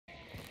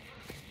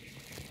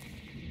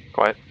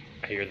Quiet.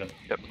 I hear them.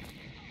 Yep.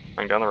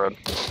 Running down the road.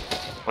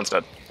 One's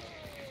dead.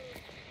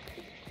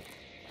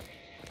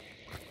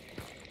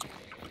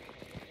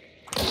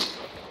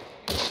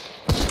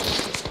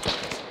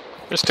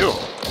 There's two of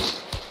them.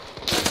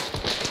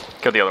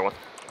 Killed the other one.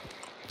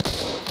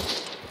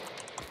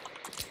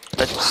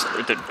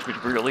 Did we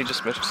really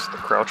just miss the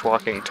crouch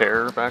walking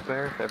terror back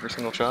there? Every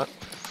single shot?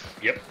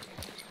 Yep.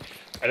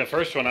 And the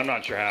first one, I'm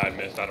not sure how I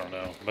missed. I don't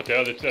know. But the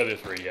other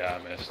three, yeah,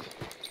 I missed.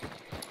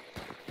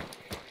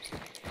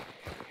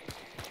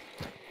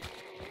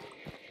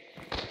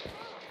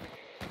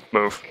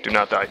 Move. Do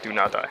not die. Do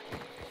not die.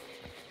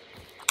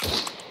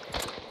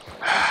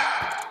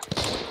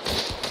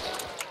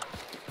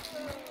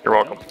 You're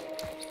welcome.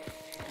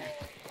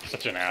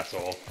 Such an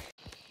asshole.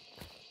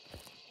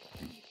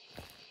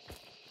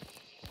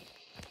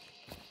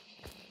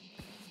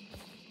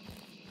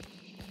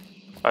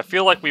 I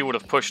feel like we would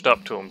have pushed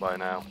up to him by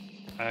now.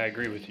 I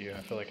agree with you. I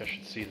feel like I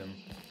should see them.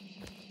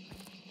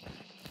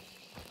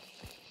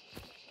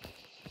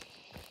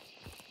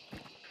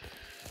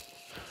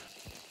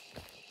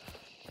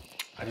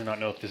 I do not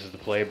know if this is the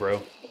play,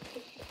 bro.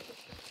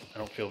 I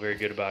don't feel very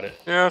good about it.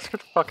 Yeah, let's get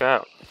the fuck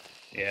out.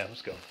 Yeah,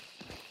 let's go.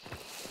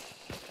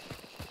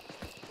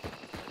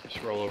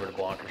 Just roll over to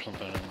Blanc or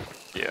something and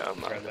Yeah, I'm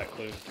not. grab that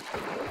clue.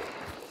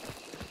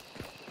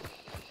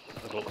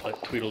 Little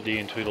like Tweedledee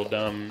and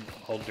Tweedledum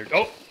hold their...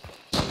 Oh!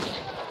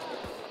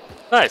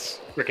 Nice.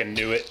 Frickin'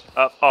 knew it.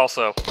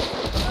 Also,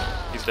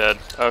 he's dead.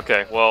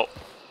 Okay, well.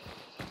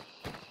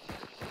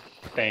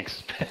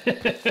 Thanks.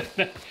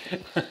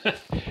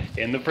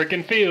 In the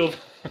frickin' field.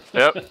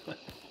 Yep.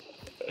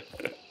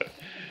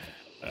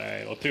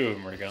 Alright, well, two of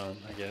them are gone,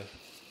 I guess.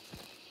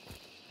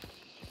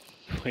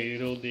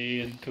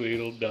 Tweedledee and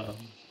Tweedledum.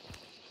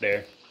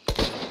 There.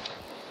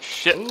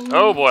 Shit. Ooh.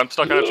 Oh boy, I'm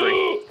stuck on a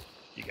tree.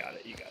 You got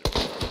it, you got it.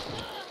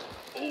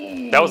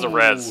 Ooh. That was a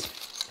res.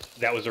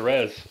 That was a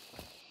res.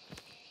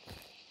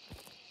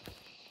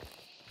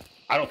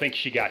 I don't think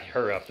she got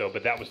her up, though,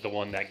 but that was the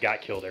one that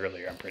got killed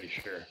earlier, I'm pretty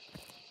sure.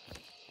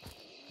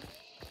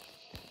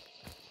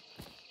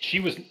 She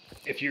was...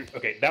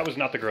 Okay, that was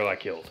not the girl I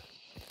killed.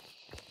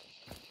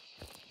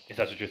 If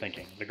that's what you're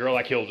thinking. The girl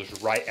I killed was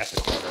right at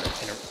the corner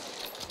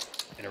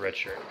in a red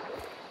shirt.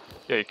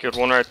 Yeah, you killed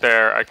one right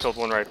there, I killed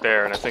one right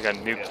there, and I think I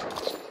nuked.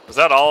 Yeah. Was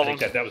that all of them?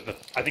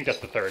 I think that's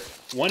the third.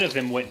 One of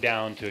them went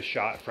down to a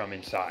shot from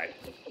inside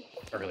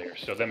earlier,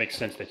 so that makes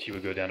sense that she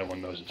would go down to one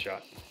Mosin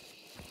shot.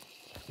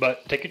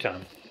 But take your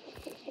time.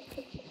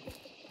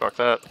 Fuck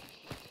that.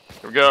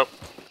 Here we go.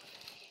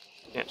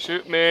 Can't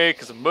shoot me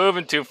because I'm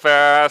moving too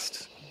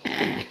fast.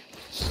 Good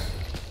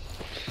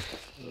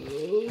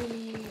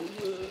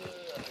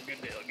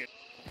deal, good.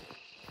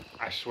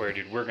 I swear,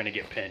 dude, we're gonna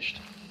get pinched.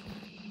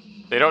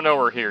 They don't know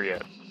we're here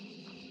yet.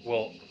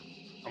 Well,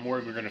 I'm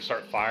worried we're gonna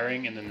start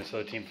firing, and then this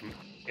other team,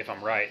 if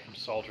I'm right,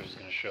 Salters is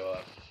gonna show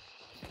up.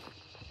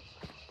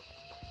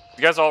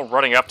 You guys all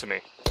running up to me.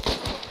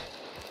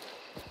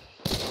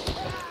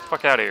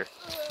 Fuck out of here.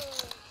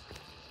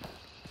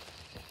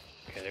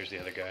 Okay, there's the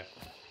other guy.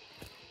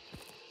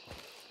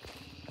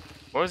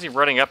 Why is he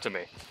running up to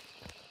me?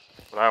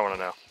 What I want to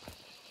know.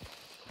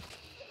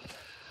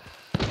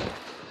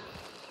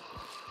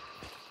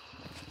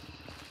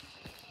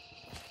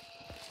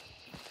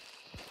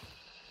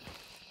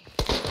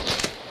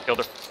 Killed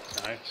her.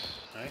 Nice,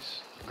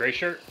 nice. Gray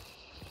shirt?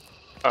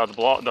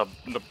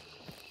 The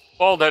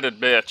bald-headed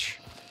bitch.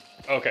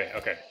 Okay,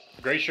 okay.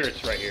 Gray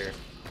shirt's right here.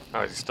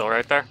 Oh, is he still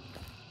right there?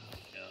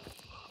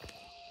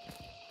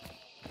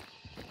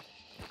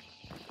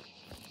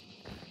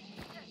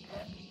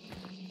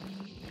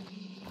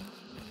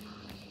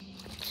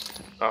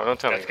 Oh, don't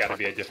tell me. That's got to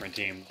be a different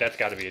team. That's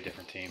got to be a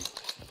different team.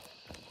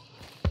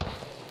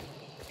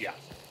 Yeah.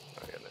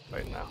 Oh, yeah, they're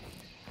fighting now.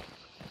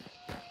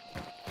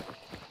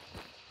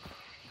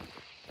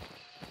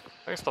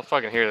 I can still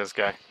fucking hear this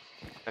guy.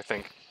 I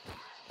think.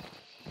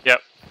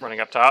 Yep, running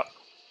up top.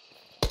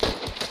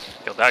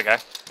 Killed that guy.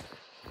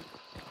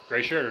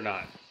 Gray shirt or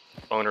not?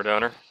 Boner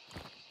donor.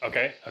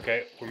 Okay,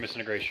 okay. We're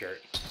missing a gray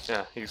shirt.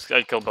 Yeah,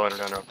 I killed Boner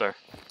donor up there.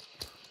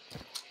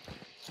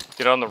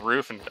 Get on the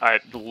roof and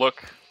I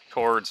look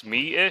towards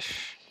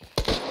me-ish.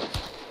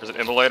 There's an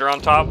immolator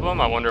on top of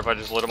him. I wonder if I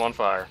just lit him on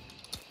fire.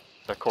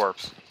 That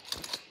corpse.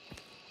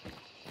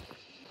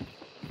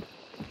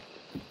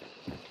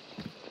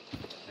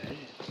 Hey.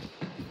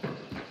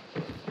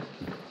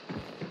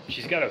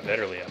 She's got a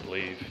Vetterly, I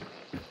believe.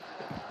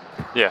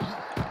 Yeah.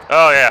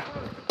 Oh yeah.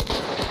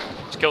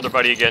 Just killed her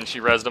buddy again. She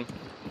rezzed him.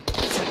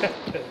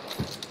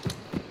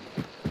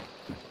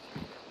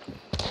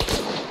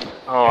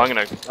 Oh, I'm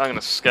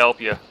gonna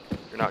scalp you.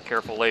 If you're not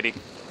careful, lady.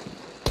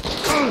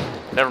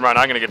 Never mind,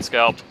 I'm gonna get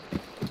scalped.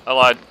 I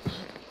lied.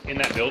 In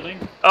that building?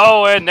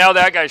 Oh, and now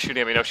that guy's shooting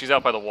at me. No, she's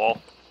out by the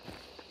wall.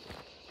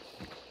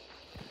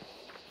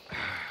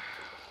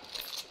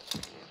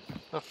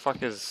 The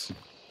fuck is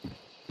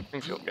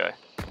Springfield guy?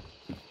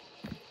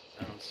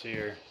 I don't see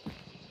her.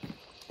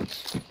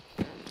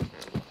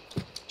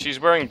 She's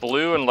wearing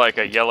blue and like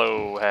a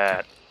yellow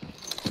hat.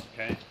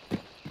 Okay.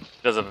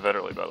 She does have a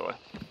Vetterly, by the way.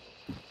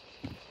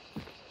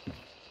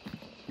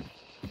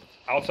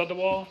 outside the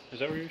wall? Is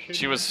that where you were shooting?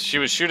 She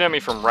was shooting at me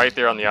from right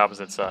there on the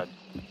opposite side.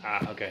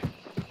 Ah, okay.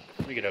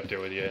 Let me get up there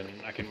with you,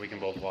 and we can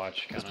both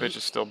watch. This bitch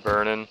is still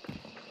burning.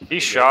 He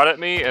You shot good? at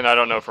me, and I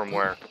don't know from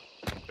where.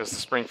 Because the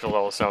Springfield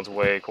level sounds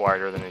way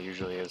quieter than it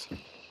usually is.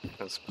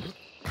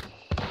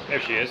 There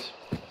she is.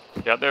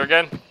 You out there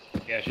again?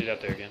 Yeah, she's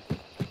out there again.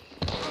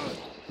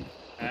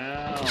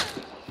 Ow.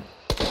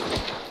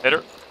 Hit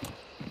her.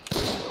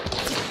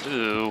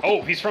 Ooh.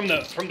 Oh, he's from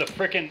the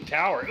frickin'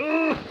 tower.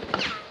 Ugh.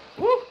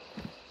 Woo.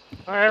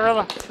 Alright,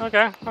 brother.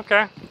 Okay,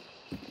 okay.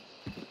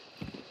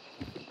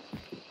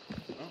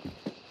 Oh.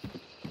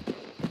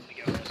 Let me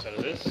get on this side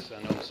of this.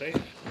 I know I'm safe.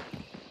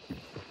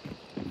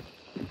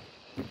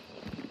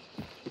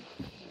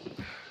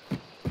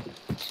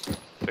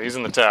 So he's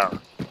in the tower.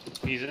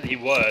 He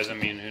was. I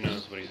mean, who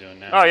knows what he's doing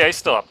now? Oh yeah, he's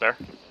still up there.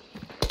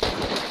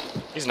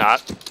 He's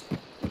not.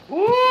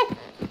 Woo!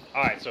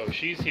 Alright, so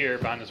she's here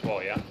behind this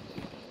wall, yeah?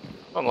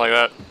 Something like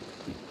that.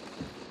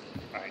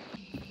 Alright.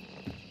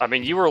 I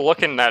mean, you were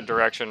looking that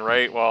direction,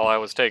 right, while I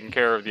was taking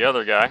care of the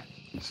other guy.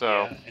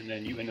 So. Yeah, and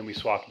then we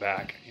swapped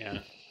back. Yeah.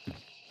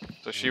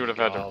 So she would have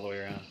had to. all the way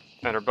around.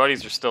 And her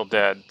buddies are still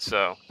dead.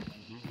 So.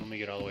 Let me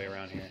get all the way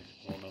around here.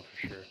 We'll know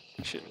for sure.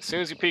 Shit, as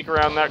soon as you peek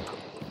around that.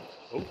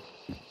 Oh.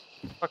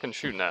 Fucking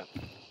shooting at.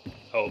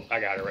 Oh, I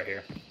got it right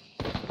here.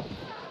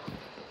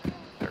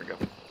 There we go.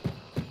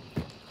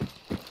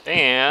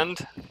 And.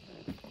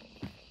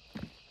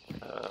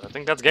 I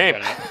think that's game.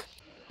 Yeah,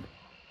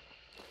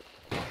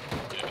 they're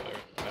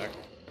back.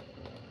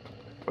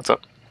 What's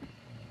up?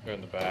 They're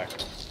in the back.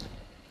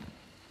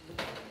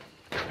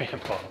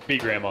 Grandpa. Be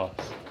grandmas.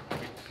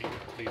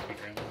 Please be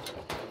grandmas.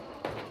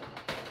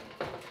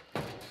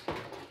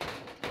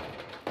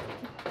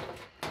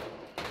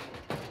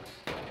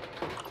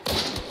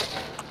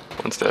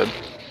 One's dead.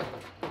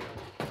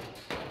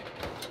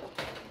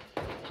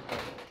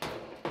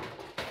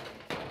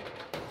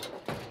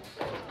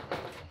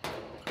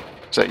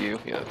 Is that you?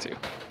 Yeah, that's you.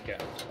 Yeah.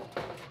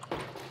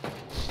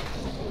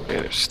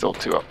 Okay, there's still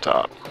two up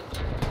top.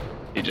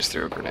 He just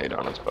threw a grenade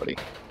on us, buddy.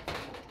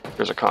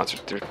 There's a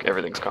concert.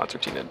 Everything's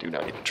concertina. Do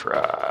not even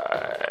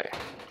try.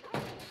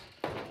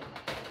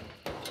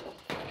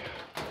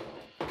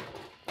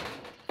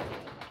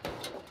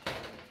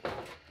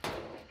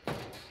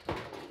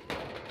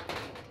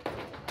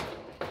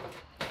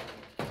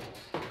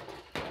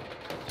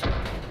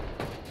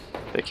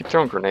 They keep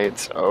throwing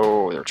grenades.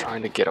 Oh, they're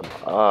trying to get him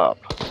up.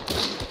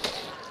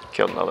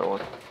 Killed another one.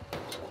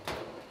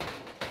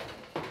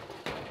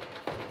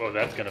 Well,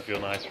 that's gonna feel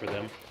nice for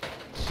them.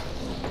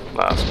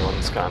 Last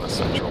one's kind of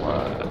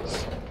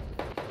centralized.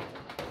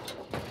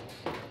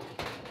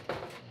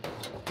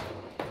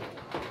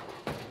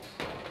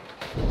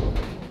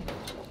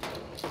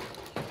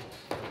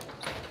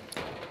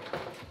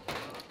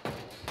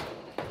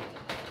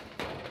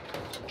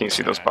 Can you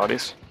see those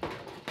bodies?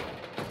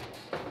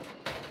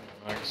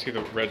 I can see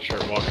the red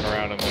shirt walking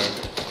around in there.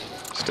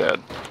 He's dead.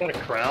 Is that a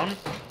crown?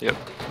 Yep.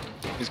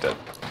 He's dead.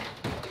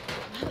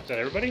 Is that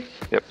everybody?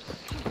 Yep.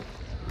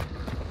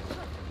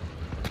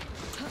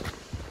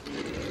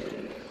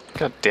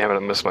 God damn it, I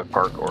missed my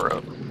parkour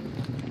up.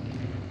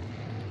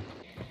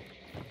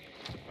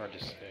 Hard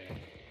to say.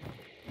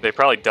 They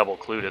probably double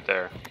clued it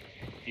there.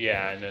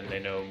 Yeah, and then they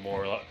know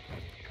more,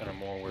 kind of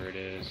more where it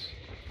is.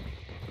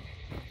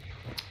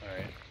 All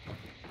right.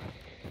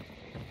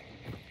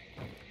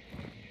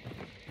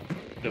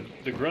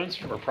 The grunts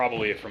are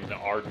probably from the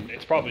Arden.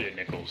 It's probably at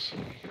Nichols.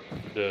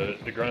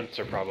 The grunts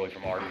are probably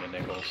from Arden and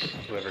Nichols.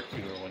 Whoever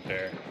went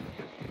there.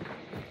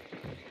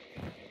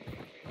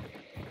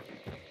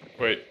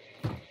 Wait.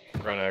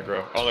 Run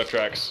aggro. On the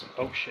tracks.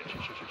 Oh shit!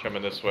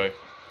 Coming this way.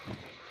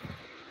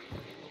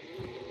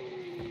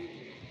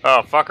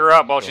 Oh, fuck her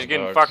up while she's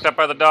Killing getting dogs. fucked up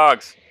by the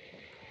dogs.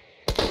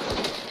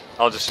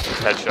 I'll just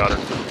headshot her.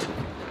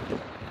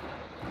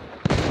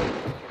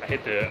 I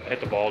hit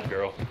the bald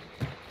girl.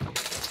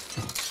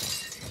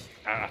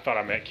 I thought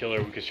I meant kill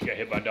her because she got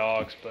hit by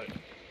dogs, but it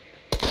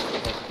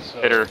wasn't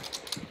so. Hit her.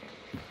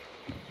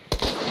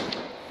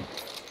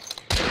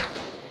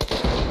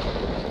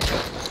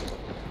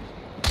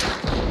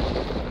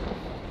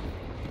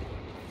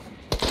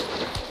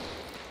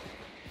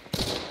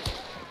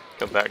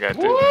 Killed that guy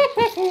too.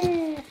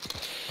 Woo-hoo-hoo!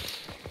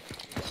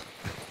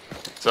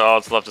 So all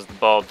that's left is the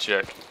bald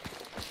chick.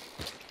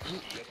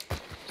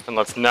 And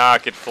let's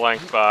not get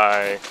flanked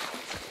by...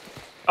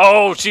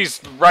 Oh,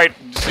 she's right.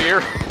 See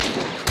her?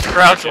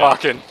 Crouch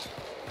walking.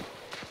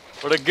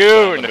 What a Behind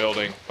goon! the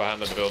building.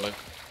 Behind the building.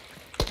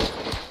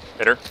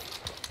 Hit her.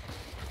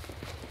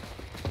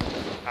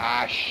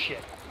 Ah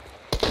shit!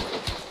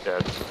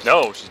 Dead.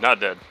 No, she's not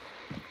dead.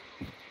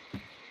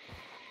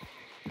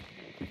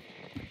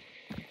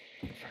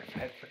 If I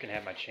had freaking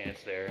had my chance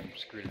there and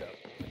screwed it up.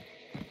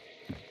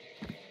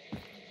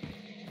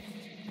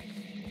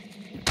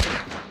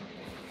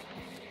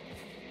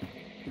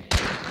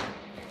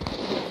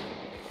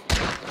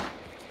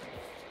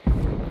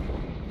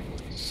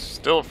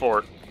 Still a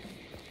fort.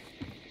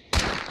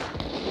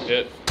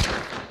 Hit.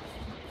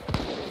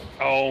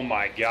 Oh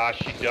my gosh!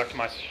 She ducked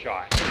my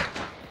shot.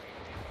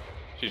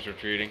 She's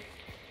retreating.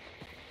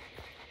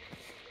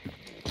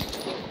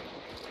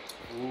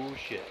 Oh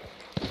shit.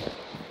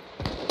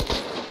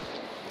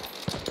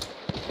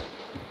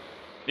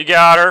 You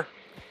got her.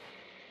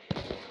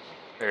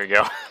 There you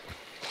go.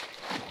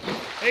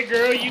 Hey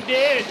girl, you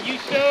dead. You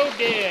so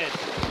dead.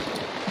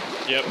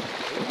 Yep. I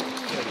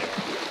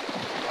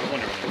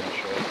wonder when they're gonna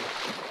show up.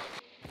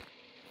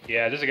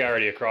 Yeah, there's a guy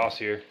already across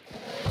here.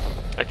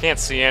 I can't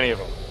see any of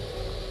them.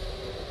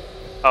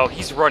 Oh,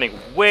 he's running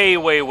way,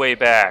 way, way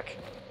back.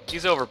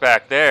 He's over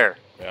back there.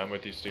 Yeah, I'm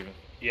with you, Steven.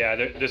 Yeah,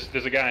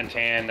 there's a guy in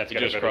tan that's He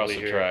got a just better crossed lead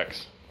the here.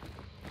 tracks.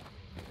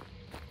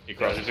 He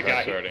crossed there's the a guy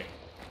tracks here. already.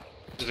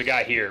 There's a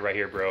guy here, right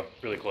here, bro.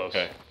 Really close.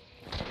 Okay.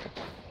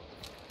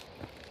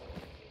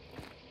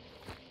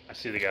 I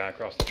see the guy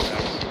across the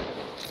tracks.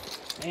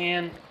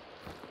 Man.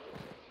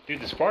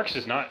 Dude, the Sparks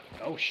is not...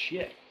 Oh,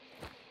 shit.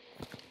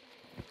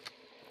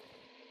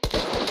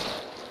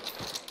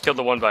 Killed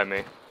the one by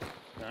me.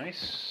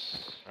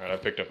 Nice. Alright, I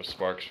picked up a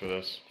Sparks for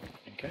this.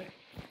 Okay.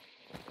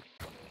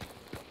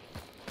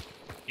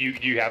 Do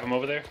you have him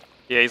over there?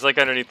 Yeah, he's like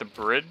underneath the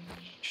bridge.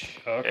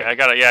 Oh, okay. Yeah, I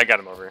got it. Yeah, I got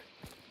him over here.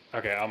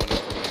 Okay, I'm gonna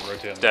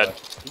rotate him. Dead.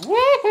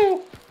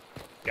 Woohoo!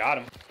 Got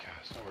him. God,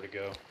 there's nowhere to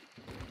go.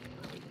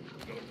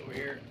 Go over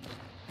here.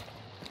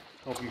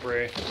 Open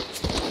prey.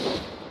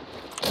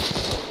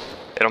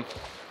 Hit him.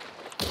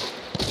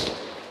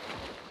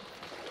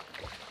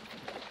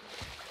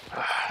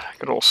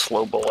 Good old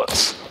slow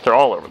bullets. They're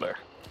all over there.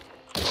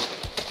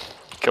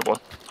 Killed one.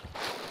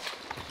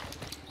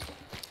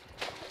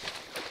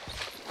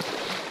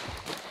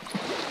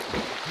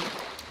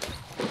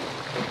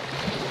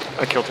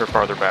 I killed her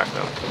farther back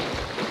though.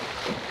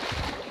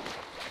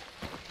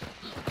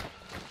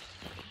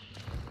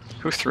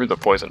 Who threw the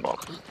poison bomb?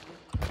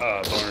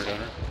 Boner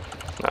donor.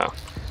 No.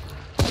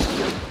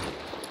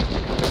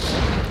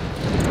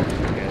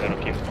 Okay,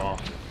 that'll keep him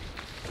off.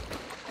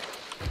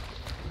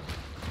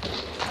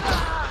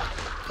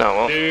 No,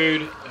 well,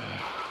 Dude.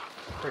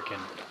 Frickin'.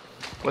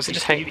 was he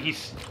just hanging?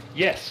 He's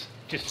yes,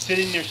 just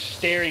sitting there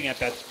staring at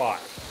that spot.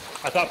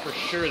 I thought for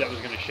sure that was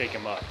gonna shake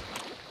him up.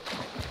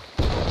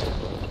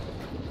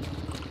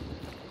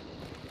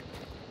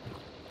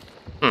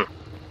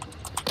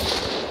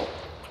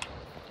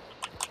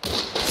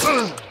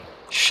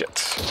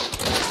 Shit.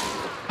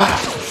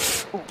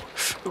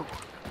 Ooh,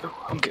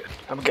 I'm good.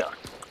 I'm a god.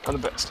 I'm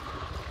the best.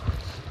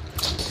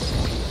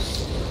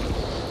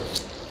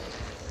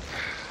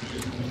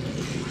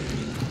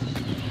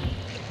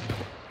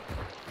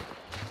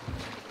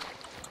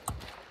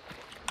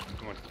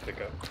 He wants to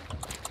pick up.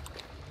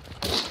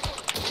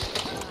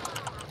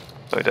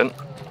 No, he didn't.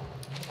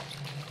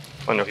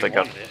 Wonder if He they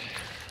got. wanted it.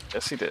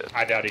 Yes, he did.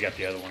 I doubt he got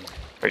the other one.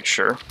 Are you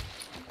sure?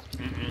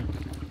 Mm-mm.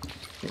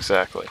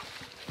 Exactly.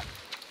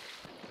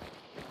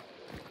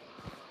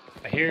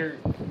 I hear.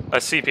 I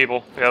see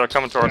people. Yeah, they're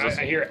coming towards us.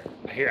 I hear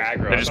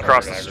aggro. They I just thought I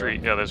crossed heard the aggro.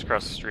 street. Yeah, they just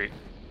crossed the street.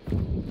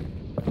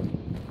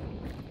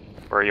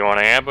 Where you want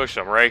to ambush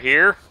them? Right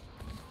here?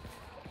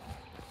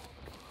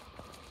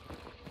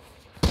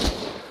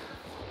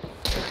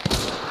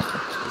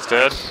 He's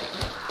dead.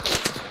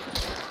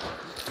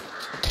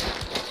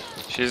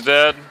 She's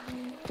dead.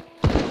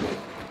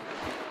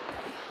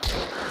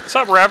 What's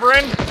up,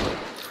 Reverend?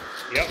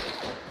 Yep.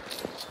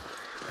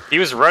 He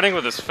was running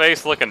with his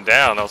face looking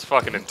down. That was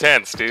fucking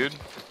intense, dude.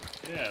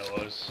 Yeah, it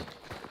was.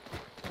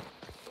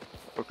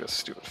 Look this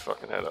stupid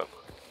fucking head up.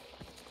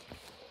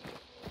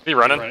 Is he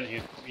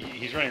running?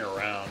 He's running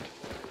around.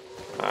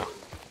 Oh.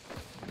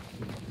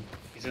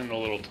 He's in the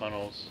little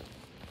tunnels.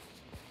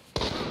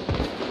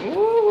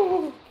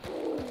 Ooh.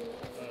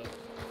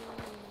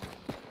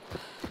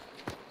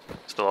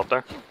 Still up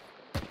there?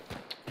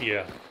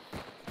 Yeah.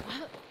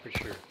 For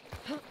sure.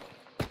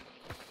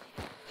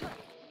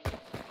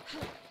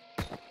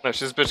 No,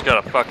 this bitch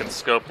got a fucking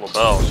scope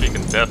label. She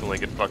can definitely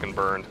get fucking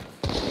burned.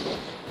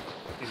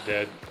 He's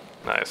dead.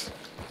 Nice.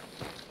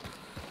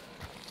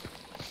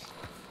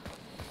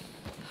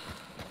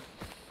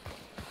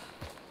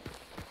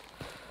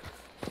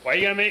 Why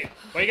you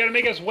gotta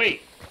make us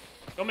wait?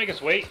 Don't make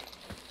us wait.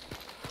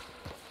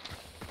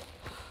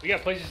 We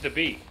got places to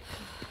be.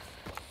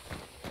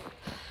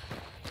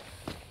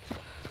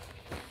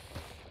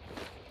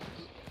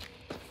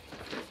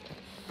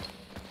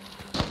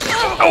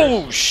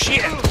 Oh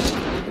shit!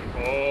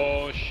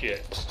 Oh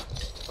shit.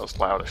 That was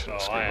loud. I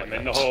shouldn't Oh, I scream am like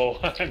in that. the hole.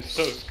 I'm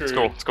so screwed. It's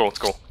cool. It's cool. It's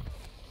cool.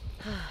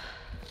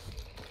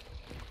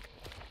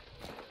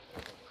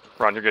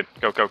 Ron, you're good.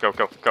 Go, go, go,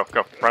 go, go,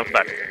 go. Run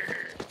back.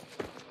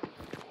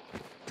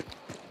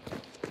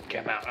 Okay,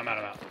 I'm out. I'm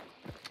out.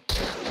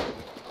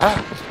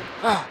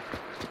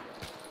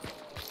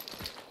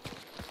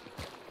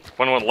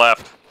 One went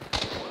left.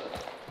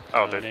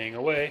 Oh, dude. Running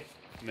away,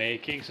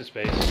 making some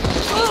space.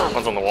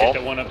 One's on the Hit wall.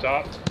 the one up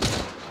top.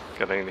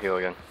 Okay, I need to heal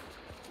again.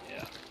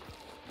 Yeah.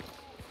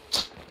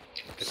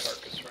 The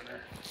carcass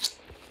runner.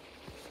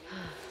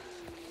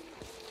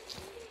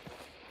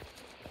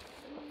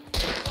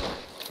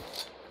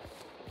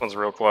 One's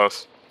real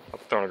close. I'm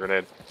throwing a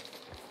grenade.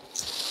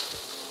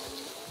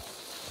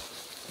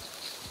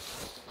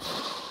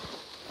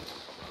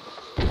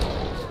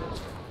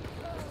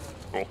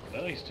 Cool.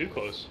 No, he's too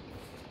close.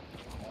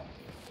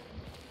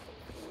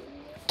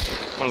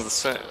 One's the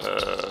same.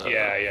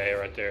 Yeah,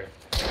 right there.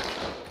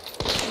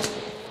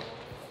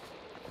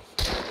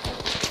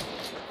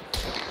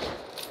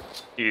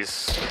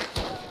 He's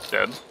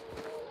dead.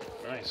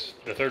 Nice.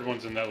 The third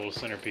one's in that little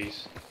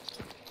centerpiece.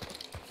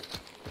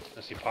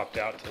 Unless he popped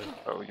out to...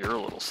 Oh, you're a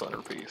little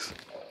centerpiece.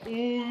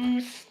 Ooh,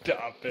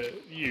 stop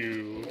it,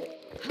 you.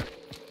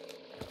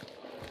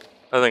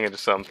 I think I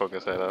just saw him poke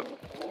his head up.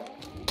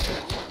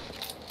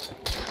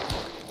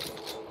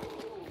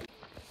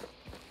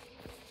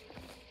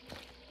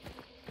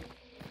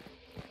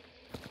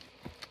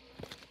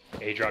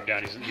 Yeah, he dropped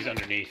down. He's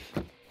underneath.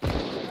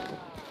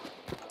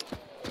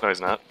 No,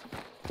 he's not.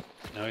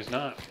 No, he's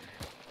not.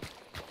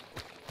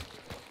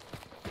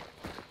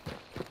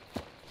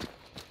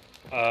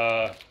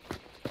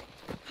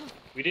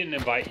 We didn't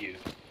invite you.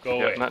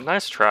 Go away.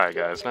 Nice try,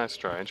 guys. Nice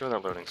try. Enjoy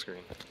that loading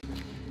screen.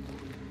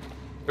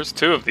 There's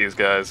 2 of these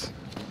guys.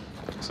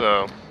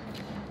 So...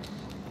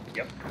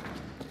 Yep.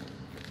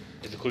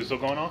 Is the clue still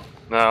going off?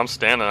 No, I'm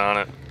standing on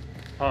it.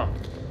 Huh.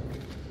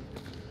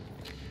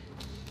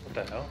 What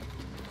the hell?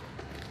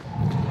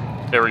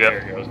 There we go. There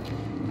it goes.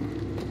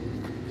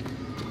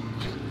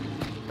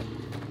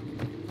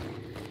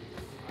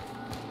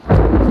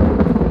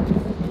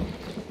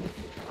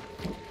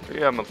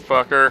 Yeah,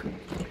 motherfucker.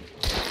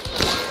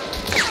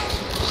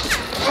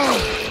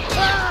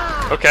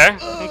 Okay,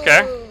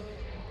 okay.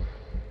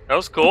 That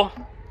was cool.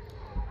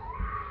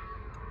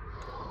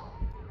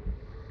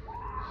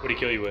 What'd he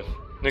kill you with?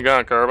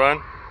 Nagant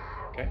carbine.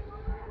 Okay.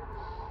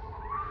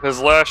 His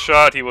last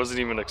shot, he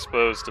wasn't even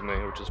exposed to me,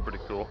 which is pretty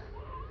cool.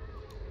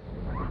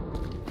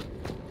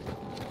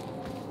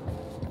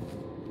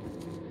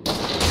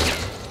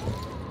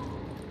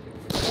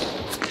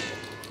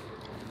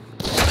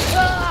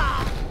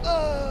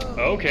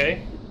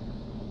 Okay.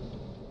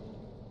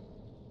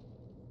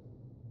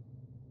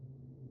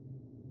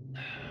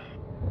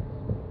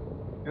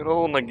 Good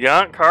old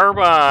Nagant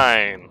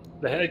carbine.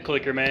 The head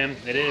clicker, man.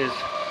 It is.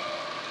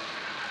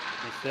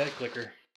 It's the head clicker.